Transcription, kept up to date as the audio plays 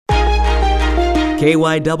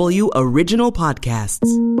KYW Original Podcasts.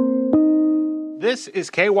 This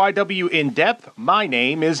is KYW In Depth. My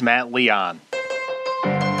name is Matt Leon.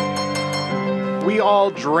 We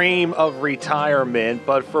all dream of retirement,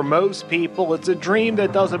 but for most people, it's a dream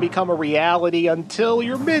that doesn't become a reality until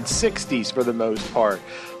your mid-60s for the most part.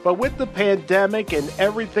 But with the pandemic and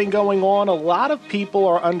everything going on, a lot of people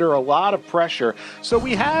are under a lot of pressure. So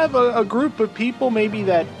we have a group of people, maybe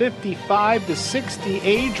that 55 to 60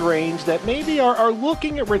 age range, that maybe are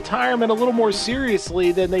looking at retirement a little more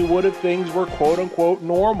seriously than they would if things were quote-unquote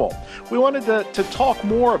normal. We wanted to talk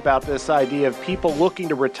more about this idea of people looking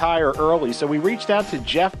to retire early, so we reached out to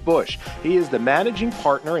Jeff Bush. He is the managing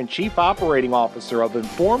partner and chief operating officer of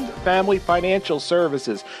Informed Family Financial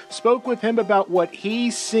Services. Spoke with him about what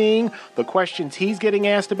he's seeing, the questions he's getting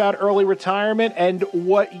asked about early retirement, and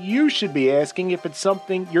what you should be asking if it's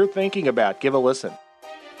something you're thinking about. Give a listen.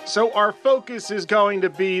 So our focus is going to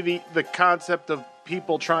be the concept of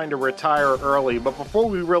people trying to retire early. But before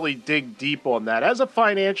we really dig deep on that, as a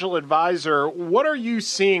financial advisor, what are you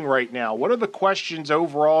seeing right now? What are the questions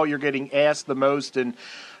overall you're getting asked the most? And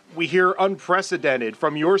we hear unprecedented.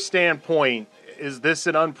 From your standpoint, is this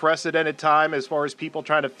an unprecedented time as far as people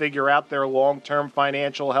trying to figure out their long-term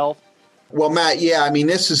financial health? Well, Matt, yeah, I mean,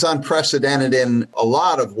 this is unprecedented in a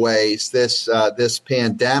lot of ways, this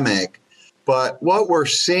pandemic. But what we're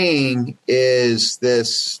seeing is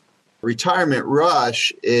this retirement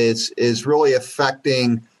rush is really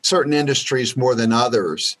affecting certain industries more than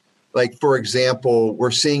others. Like, for example, we're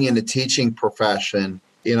seeing in the teaching profession,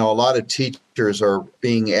 a lot of teachers are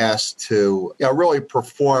being asked to really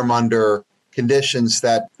perform under conditions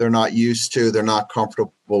that they're not used to, they're not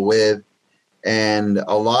comfortable with. And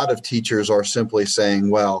a lot of teachers are simply saying,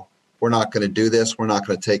 well, we're not going to do this. We're not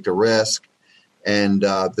going to take the risk. And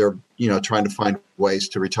they're, trying to find ways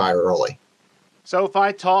to retire early. So if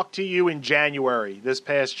I talk to you in January, this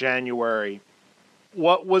past January,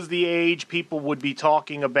 what was the age people would be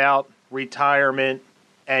talking about retirement?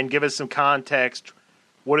 And give us some context.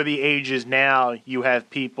 What are the ages now you have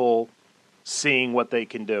people seeing what they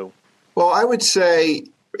can do? Well, I would say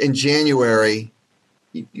in January,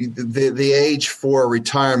 the age for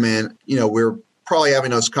retirement, we're probably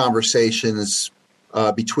having those conversations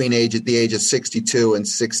between the age of 62 and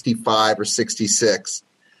 65 or 66.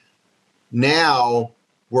 Now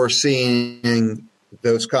we're seeing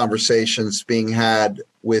those conversations being had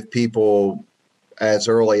with people as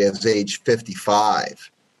early as age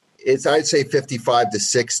 55. I'd say 55 to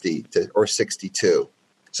 60 or 62.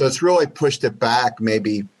 So it's really pushed it back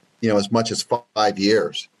maybe as much as 5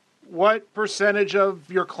 years. What percentage of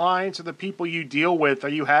your clients or the people you deal with are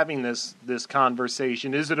you having this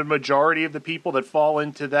conversation? Is it a majority of the people that fall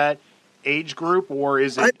into that age group, or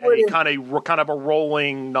is it kind of a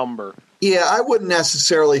rolling number? Yeah, I wouldn't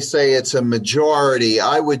necessarily say it's a majority.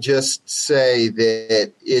 I would just say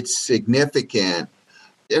that it's significant.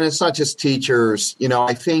 And it's not just teachers.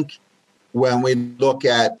 I think when we look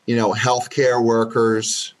at, healthcare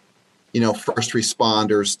workers, first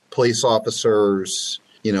responders, police officers,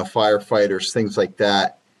 firefighters, things like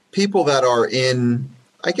that. People that are in,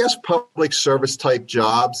 I guess, public service type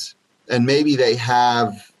jobs, and maybe they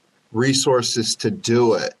have resources to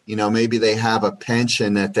do it. Maybe they have a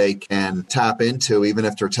pension that they can tap into, even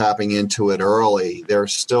if they're tapping into it early. They're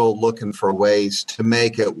still looking for ways to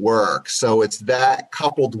make it work. So it's that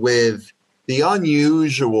coupled with the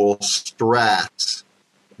unusual stress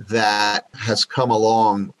that has come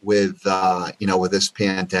along with, with this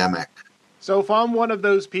pandemic. So if I'm one of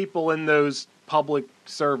those people in those public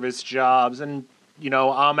service jobs and,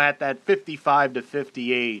 I'm at that 55 to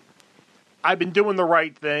 58, I've been doing the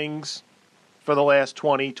right things for the last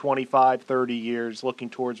 20, 25, 30 years looking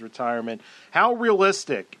towards retirement. How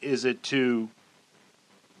realistic is it to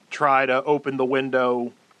try to open the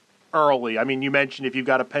window early? I mean, you mentioned if you've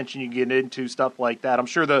got a pension, you can get into stuff like that. I'm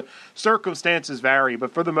sure the circumstances vary,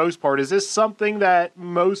 but for the most part, is this something that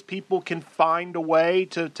most people can find a way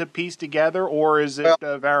to piece together, or is it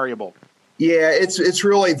variable? Yeah, it's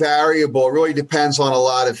really variable. It really depends on a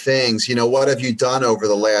lot of things. What have you done over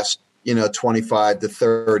the last, 25 to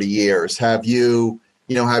 30 years? Have you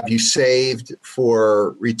saved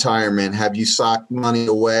for retirement? Have you socked money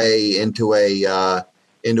away into a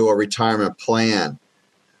retirement plan?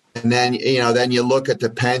 And then you look at the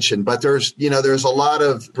pension, but there's a lot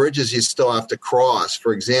of bridges you still have to cross.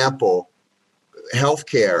 For example,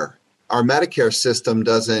 healthcare. Our Medicare system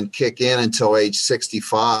doesn't kick in until age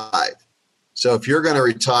 65. So if you're going to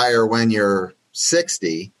retire when you're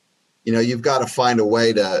 60, you've got to find a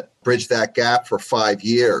way to bridge that gap for 5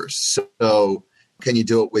 years. So can you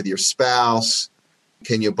do it with your spouse?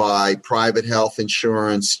 Can you buy private health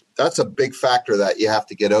insurance? That's a big factor that you have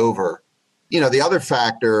to get over. The other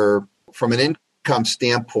factor from an income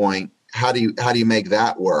standpoint, how do you make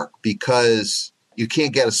that work? Because you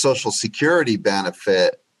can't get a Social Security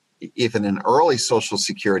benefit, even an early Social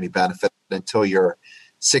Security benefit, until you're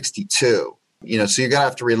 62. So you're going to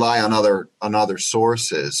have to rely on other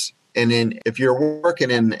sources. And then if you're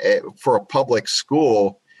working for a public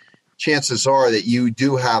school, chances are that you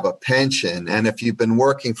do have a pension. And if you've been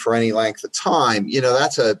working for any length of time,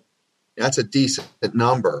 that's a decent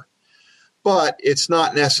number. But it's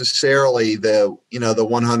not necessarily the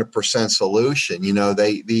 100% solution.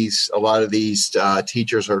 A lot of these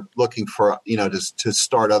teachers are looking for to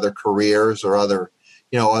start other careers or other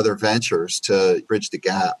ventures to bridge the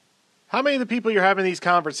gap. How many of the people you're having these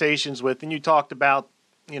conversations with, and you talked about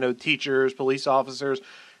teachers, police officers,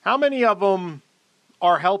 how many of them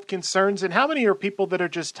are health concerns, and how many are people that are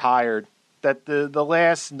just tired? That the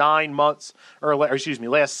last 9 months,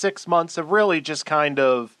 last 6 months have really just kind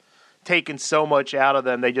of taken so much out of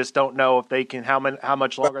them, they just don't know if they can, how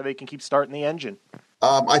much longer they can keep starting the engine.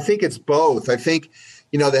 I think it's both. I think,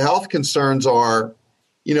 the health concerns are,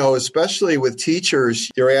 especially with teachers,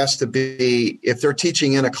 you're asked to be, if they're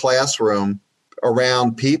teaching in a classroom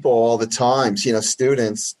around people all the time,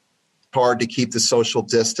 students, hard to keep the social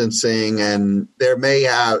distancing, and they may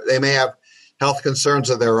have health concerns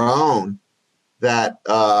of their own that,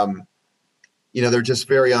 they're just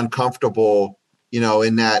very uncomfortable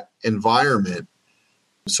in that environment.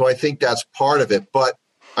 So I think that's part of it. But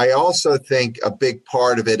I also think a big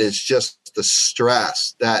part of it is just the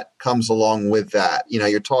stress that comes along with that.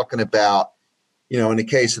 You're talking about, in the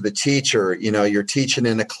case of the teacher, you're teaching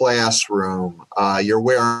in a classroom, you're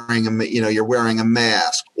wearing a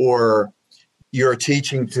mask, or you're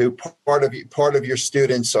teaching to part of your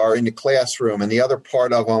students are in the classroom and the other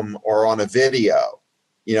part of them are on a video.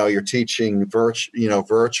 You're teaching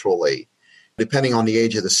virtually. Depending on the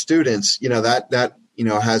age of the students, that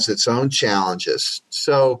has its own challenges.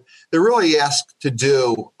 So they're really asked to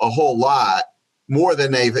do a whole lot more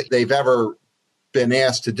than they've ever been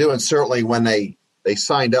asked to do. And certainly when they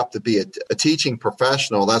signed up to be a teaching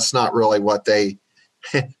professional, that's not really what they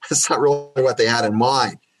had in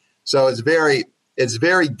mind. So it's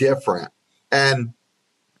very different. And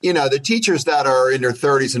the teachers that are in their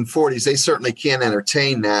 30s and 40s, they certainly can't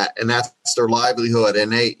entertain that, and that's their livelihood,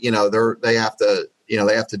 and they have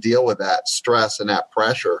to deal with that stress and that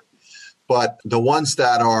pressure. But the ones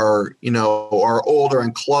that are older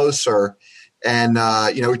and closer, and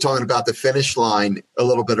we're talking about the finish line a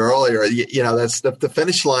little bit earlier. That's the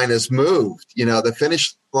finish line has moved. The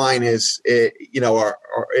finish line is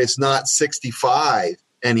it's not 65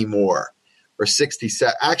 anymore or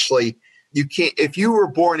 67. Actually, you can't, if you were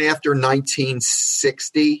born after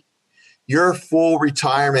 1960, your full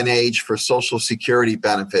retirement age for Social Security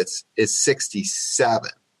benefits is 67.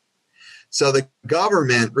 So the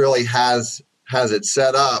government really has it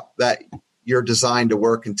set up that you're designed to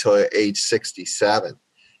work until age 67.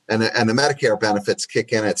 And the Medicare benefits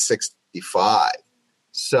kick in at 65.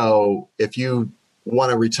 So if you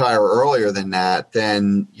want to retire earlier than that,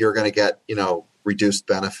 then you're going to get, reduced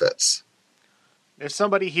benefits. If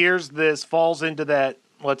somebody hears this, falls into that,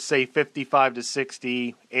 let's say 55 to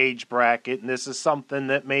 60 age bracket, and this is something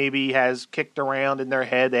that maybe has kicked around in their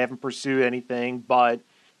head, they haven't pursued anything, but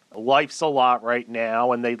life's a lot right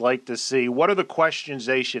now, and they'd like to see, what are the questions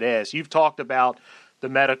they should ask? You've talked about the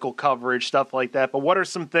medical coverage, stuff like that, but what are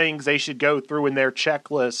some things they should go through in their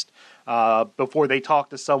checklist before they talk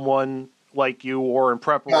to someone like you, or in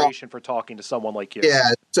preparation for talking to someone like you?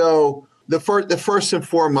 Yeah, so the first and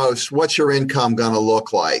foremost, what's your income going to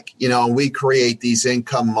look like? We create these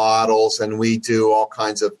income models, and we do all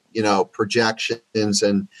kinds of, projections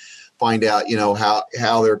and find out,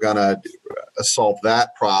 how they're going to solve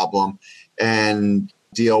that problem and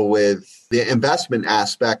deal with the investment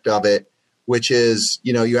aspect of it, which is,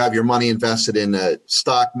 you have your money invested in the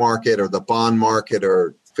stock market or the bond market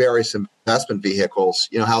or various investment vehicles.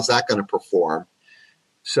 How's that going to perform?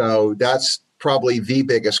 So that's probably the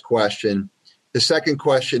biggest question. The second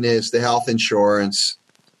question is the health insurance.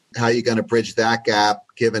 How are you going to bridge that gap,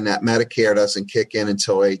 given that Medicare doesn't kick in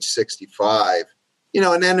until age 65?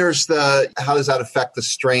 And then there's how does that affect the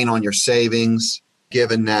strain on your savings,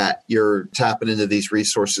 given that you're tapping into these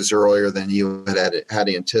resources earlier than you had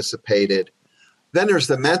anticipated? Then there's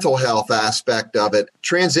the mental health aspect of it.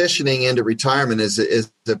 Transitioning into retirement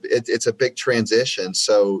it's a big transition.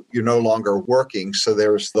 So you're no longer working. So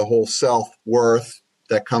there's the whole self-worth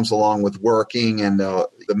that comes along with working, and the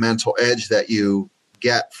mental edge that you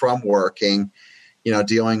get from working,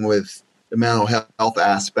 dealing with the mental health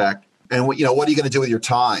aspect. And what are you going to do with your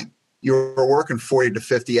time? You're working 40 to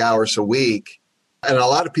 50 hours a week. And a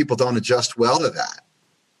lot of people don't adjust well to that.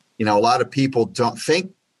 A lot of people don't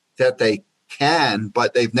think that they can,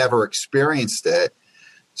 but they've never experienced it.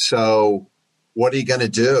 So what are you going to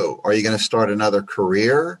do? Are you going to start another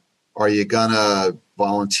career? Are you going to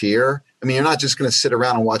volunteer? You're not just going to sit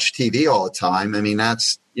around and watch TV all the time.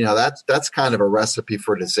 That's kind of a recipe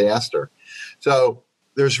for disaster. So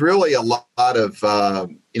there's really a lot of,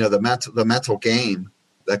 the mental game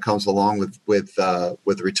that comes along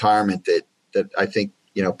with retirement that I think,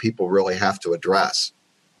 people really have to address.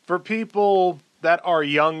 For people that are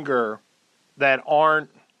younger, that aren't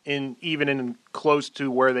even close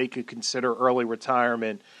to where they could consider early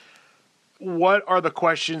retirement, what are the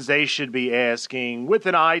questions they should be asking with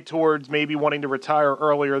an eye towards maybe wanting to retire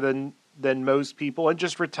earlier than most people, and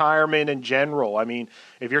just retirement in general?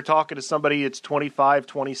 If you're talking to somebody it's 25,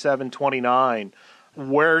 27, 29,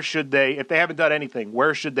 where should they, if they haven't done anything,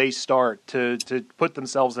 where should they start to put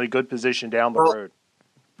themselves in a good position down the road?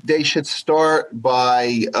 They should start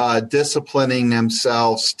by disciplining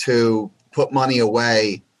themselves to put money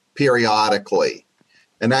away periodically.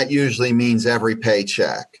 And that usually means every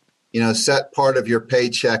paycheck. Set part of your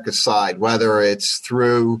paycheck aside, whether it's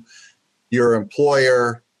through your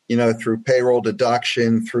employer, through payroll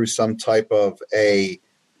deduction, through some type of a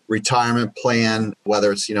retirement plan,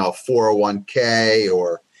 whether it's, a 401k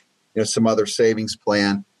or, some other savings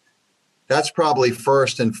plan. That's probably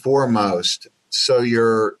first and foremost. So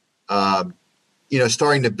you're,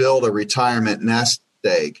 starting to build a retirement nest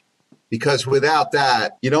egg, because without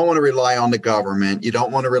that, you don't want to rely on the government. You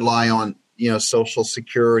don't want to rely on, Social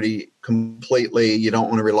Security completely. You don't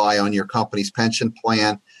want to rely on your company's pension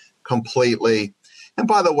plan completely. And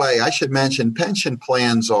by the way, I should mention pension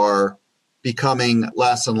plans are becoming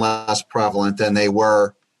less and less prevalent than they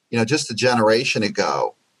were, just a generation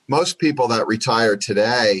ago. Most people that retire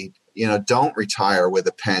today, don't retire with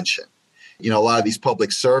a pension. A lot of these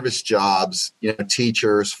public service jobs,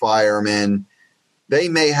 teachers, firemen, they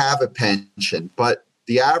may have a pension, but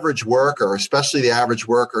the average worker, especially the average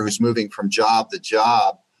worker who's moving from job to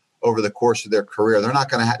job over the course of their career, they're not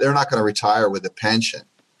going to retire with a pension.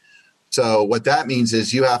 So what that means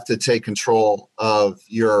is you have to take control of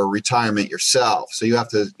your retirement yourself. So you have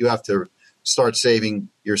to start saving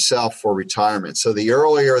yourself for retirement. So the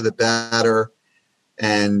earlier, the better.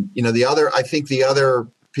 And, the other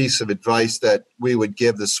piece of advice that we would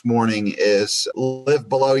give this morning is live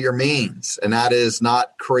below your means. And that is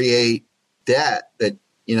not create debt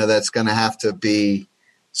that's going to have to be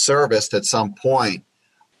serviced at some point.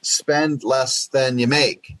 Spend less than you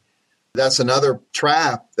make. That's another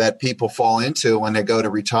trap that people fall into when they go to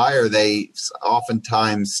retire. They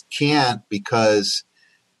oftentimes can't because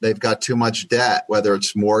they've got too much debt, whether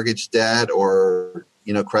it's mortgage debt or,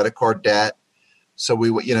 credit card debt. So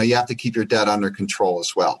you have to keep your debt under control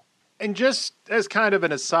as well. And just as kind of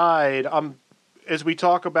an aside, as we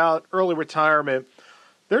talk about early retirement,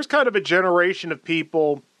 there's kind of a generation of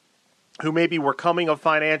people who maybe were coming of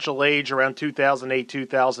financial age around 2008,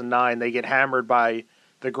 2009. They get hammered by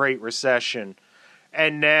the Great Recession.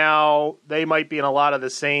 And now they might be in a lot of the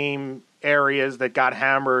same areas that got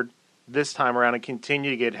hammered this time around and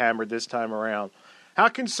continue to get hammered this time around. How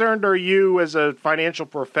concerned are you as a financial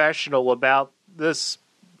professional about this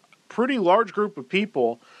pretty large group of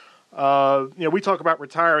people? We talk about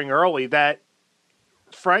retiring early that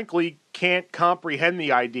frankly can't comprehend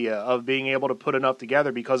the idea of being able to put enough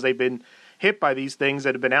together because they've been hit by these things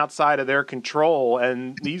that have been outside of their control.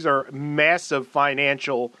 And these are massive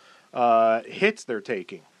financial hits they're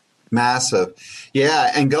taking. Massive.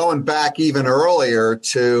 Yeah. And going back even earlier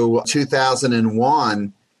to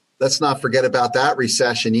 2001, let's not forget about that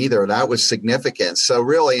recession either. That was significant. So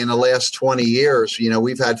really in the last 20 years,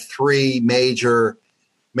 we've had three major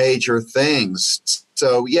things.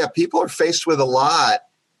 So yeah, people are faced with a lot.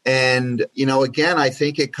 And, again, I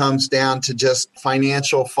think it comes down to just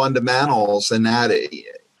financial fundamentals and that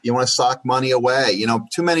you want to sock money away.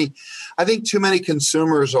 I think too many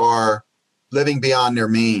consumers are living beyond their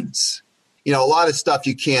means. A lot of stuff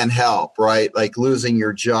you can't help, right? Like losing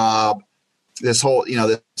your job, this whole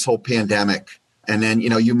pandemic. And then,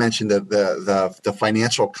 you mentioned the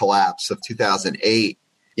financial collapse of 2008.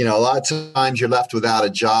 A lot of times you're left without a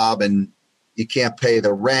job and you can't pay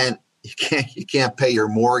the rent. You can't pay your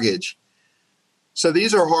mortgage. So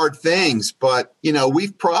these are hard things, but,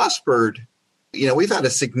 we've prospered. We've had a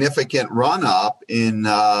significant run up in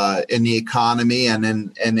the economy and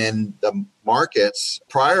in the markets.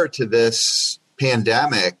 Prior to this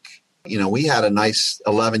pandemic, we had a nice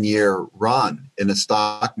 11-year run in the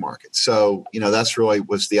stock market. So, that's really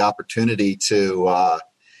was the opportunity to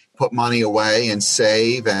put money away and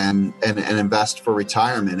save and invest for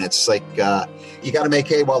retirement. It's like you got to make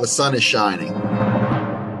hay while the sun is shining.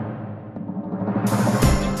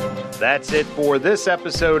 That's it for this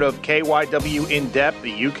episode of KYW In Depth.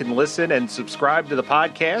 You can listen and subscribe to the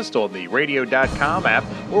podcast on the radio.com app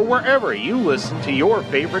or wherever you listen to your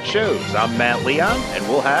favorite shows. I'm Matt Leon, and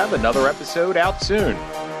we'll have another episode out soon.